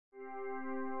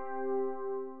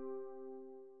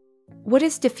What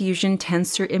is diffusion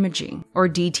tensor imaging, or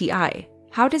DTI?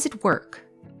 How does it work?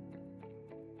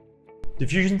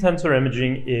 Diffusion tensor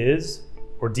imaging is,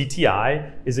 or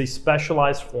DTI, is a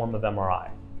specialized form of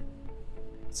MRI.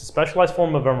 It's a specialized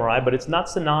form of MRI, but it's not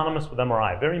synonymous with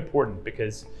MRI. Very important,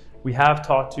 because we have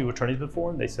talked to attorneys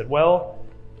before and they said, well,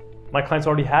 my client's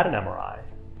already had an MRI,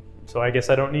 so I guess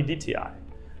I don't need DTI.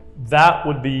 That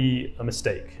would be a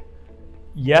mistake.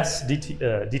 Yes,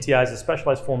 DTI is a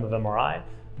specialized form of MRI,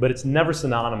 but it's never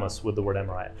synonymous with the word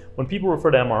MRI. When people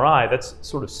refer to MRI, that's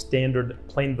sort of standard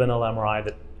plain vanilla MRI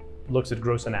that looks at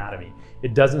gross anatomy.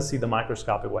 It doesn't see the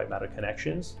microscopic white matter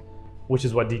connections, which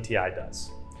is what DTI does.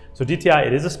 So DTI,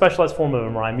 it is a specialized form of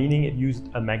MRI, meaning it used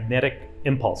a magnetic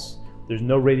impulse. There's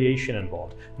no radiation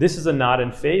involved. This is a nod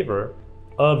in favor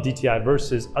of DTI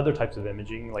versus other types of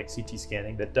imaging like CT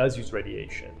scanning that does use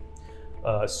radiation.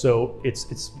 So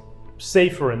it's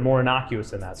safer and more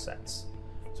innocuous in that sense.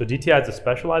 So DTI is a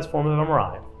specialized form of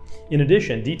MRI. In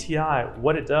addition, DTI,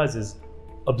 what it does is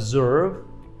observe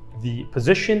the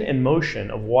position and motion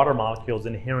of water molecules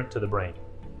inherent to the brain.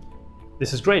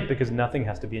 This is great because nothing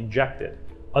has to be injected.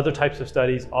 Other types of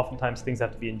studies, oftentimes things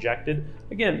have to be injected.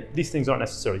 Again, these things aren't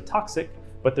necessarily toxic,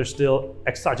 but they're still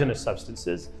exogenous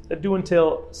substances that do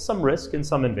entail some risk and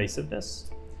some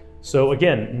invasiveness. So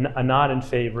again, a nod in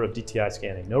favor of DTI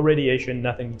scanning. No radiation,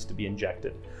 nothing needs to be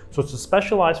injected. So it's a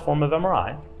specialized form of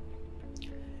MRI,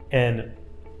 and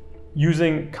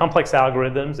using complex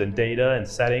algorithms and data and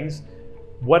settings,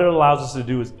 what it allows us to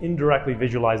do is indirectly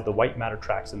visualize the white matter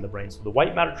tracts in the brain. So the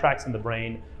white matter tracts in the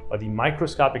brain are the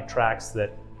microscopic tracts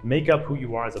that make up who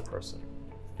you are as a person.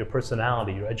 Your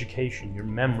personality, your education, your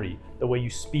memory, the way you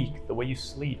speak, the way you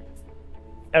sleep,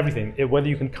 everything, whether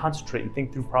you can concentrate and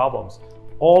think through problems.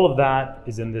 All of that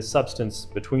is in this substance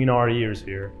between our ears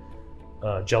here,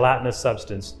 gelatinous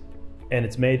substance, and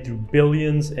it's made through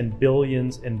billions and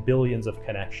billions and billions of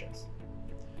connections.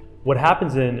 What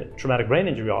happens in traumatic brain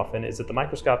injury often is at the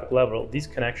microscopic level, these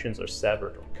connections are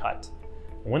severed or cut.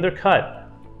 And when they're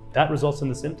cut, that results in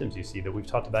the symptoms you see that we've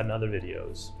talked about in other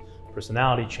videos.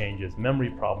 Personality changes,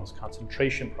 memory problems,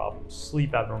 concentration problems,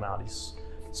 sleep abnormalities,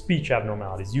 speech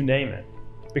abnormalities, you name it,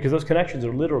 because those connections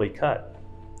are literally cut.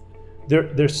 They're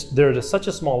at such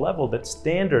a small level that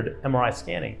standard MRI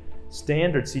scanning,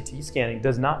 standard CT scanning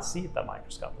does not see at that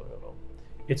microscopic level.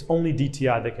 It's only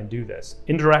DTI that can do this.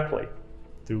 Indirectly,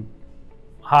 through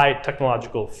high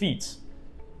technological feats,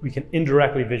 we can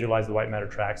indirectly visualize the white matter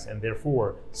tracts and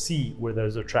therefore see where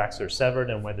those tracts are severed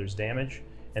and where there's damage,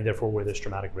 and therefore where there's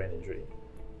traumatic brain injury.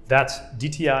 That's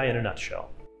DTI in a nutshell.